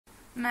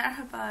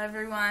Merhaba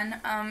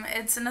everyone.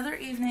 It's another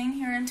evening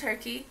here in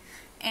Turkey,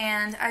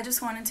 and I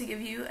just wanted to give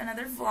you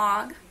another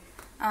vlog.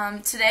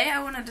 Today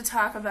I wanted to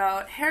talk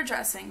about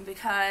hairdressing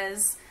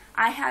because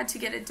I had to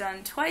get it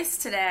done twice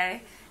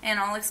today, and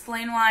I'll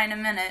explain why in a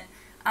minute.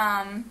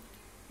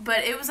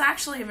 But it was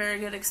actually a very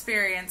good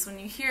experience. When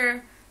you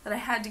hear that I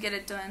had to get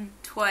it done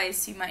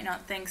twice, you might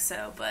not think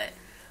so, but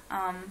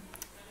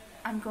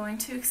I'm going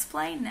to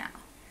explain now.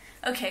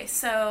 Okay,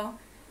 so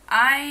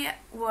I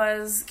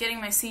was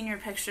getting my senior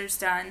pictures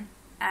done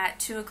at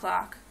 2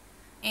 o'clock,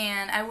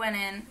 and I went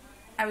in.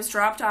 I was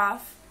dropped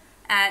off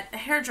at a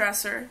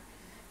hairdresser.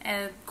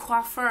 A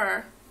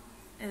coiffeur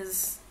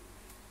it's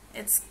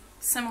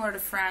similar to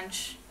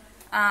French,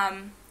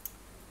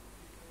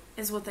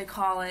 is what they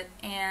call it,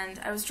 and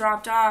I was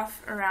dropped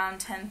off around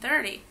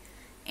 10:30.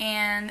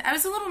 And I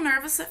was a little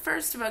nervous at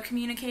first about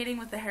communicating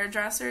with the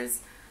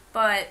hairdressers,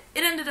 but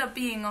it ended up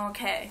being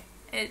okay.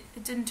 It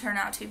didn't turn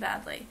out too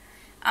badly.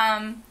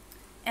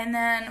 And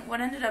then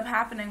what ended up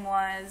happening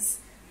was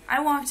I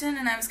walked in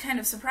and I was kind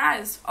of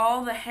surprised.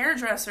 All the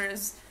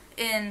hairdressers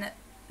in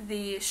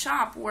the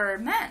shop were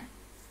men.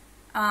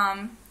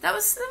 That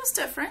was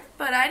different,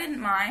 but I didn't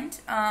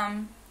mind.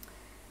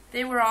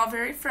 They were all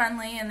very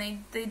friendly, and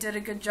they did a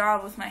good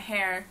job with my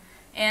hair.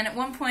 And at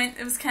one point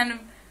it was kind of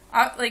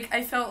like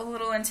I felt a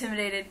little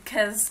intimidated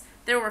because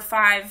there were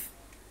 5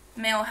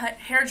 male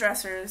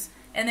hairdressers,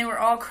 and they were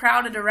all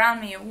crowded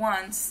around me at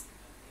once.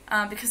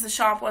 Because the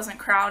shop wasn't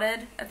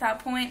crowded at that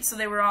point, so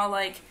they were all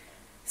like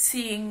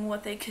seeing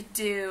what they could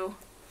do.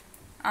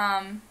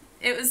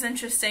 It was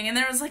interesting, and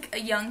there was like a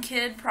young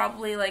kid,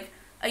 probably like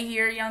a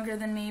year younger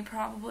than me,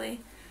 probably,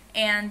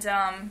 and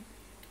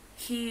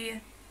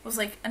he was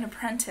like an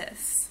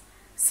apprentice.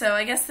 So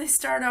I guess they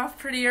start off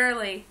pretty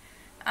early.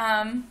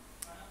 I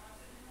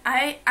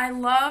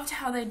loved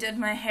how they did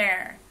my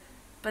hair,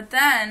 but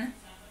then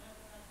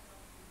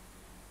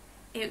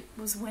it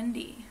was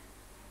windy,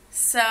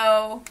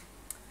 so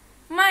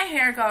my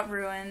hair got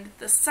ruined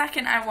the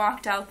second I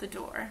walked out the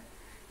door.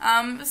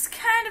 It was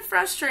kind of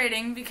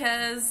frustrating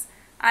because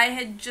I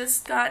had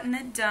just gotten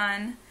it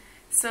done,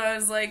 so I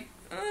was like,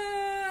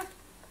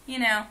 you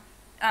know.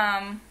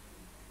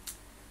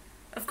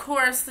 Of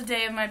course, the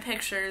day of my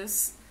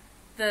pictures,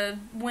 the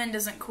wind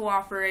isn't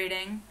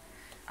cooperating.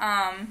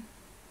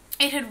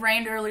 It had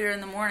rained earlier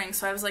in the morning,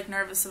 so I was like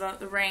nervous about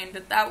the rain,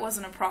 but that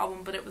wasn't a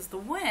problem, but it was the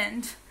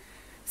wind.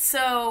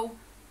 So,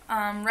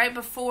 right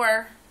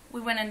before we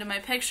went into my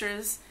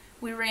pictures,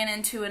 we ran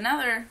into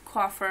another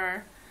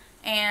coiffeur,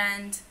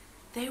 and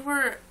they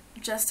were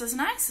just as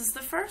nice as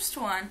the first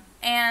one,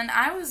 and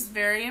I was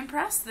very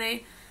impressed.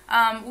 We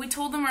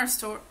told them our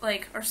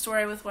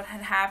story with what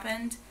had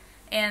happened,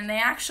 and they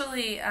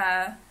actually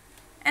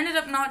ended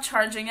up not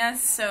charging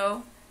us,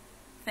 so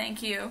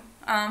thank you.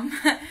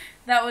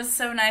 That was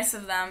so nice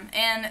of them.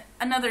 And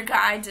another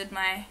guy did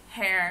my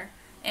hair,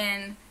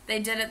 and they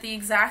did it the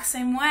exact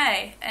same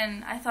way,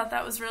 and I thought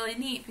that was really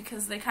neat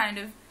because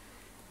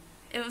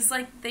it was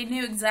like they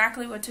knew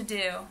exactly what to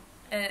do.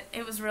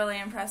 It was really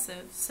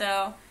impressive.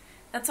 So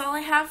that's all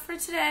I have for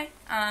today.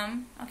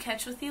 I'll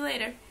catch with you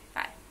later.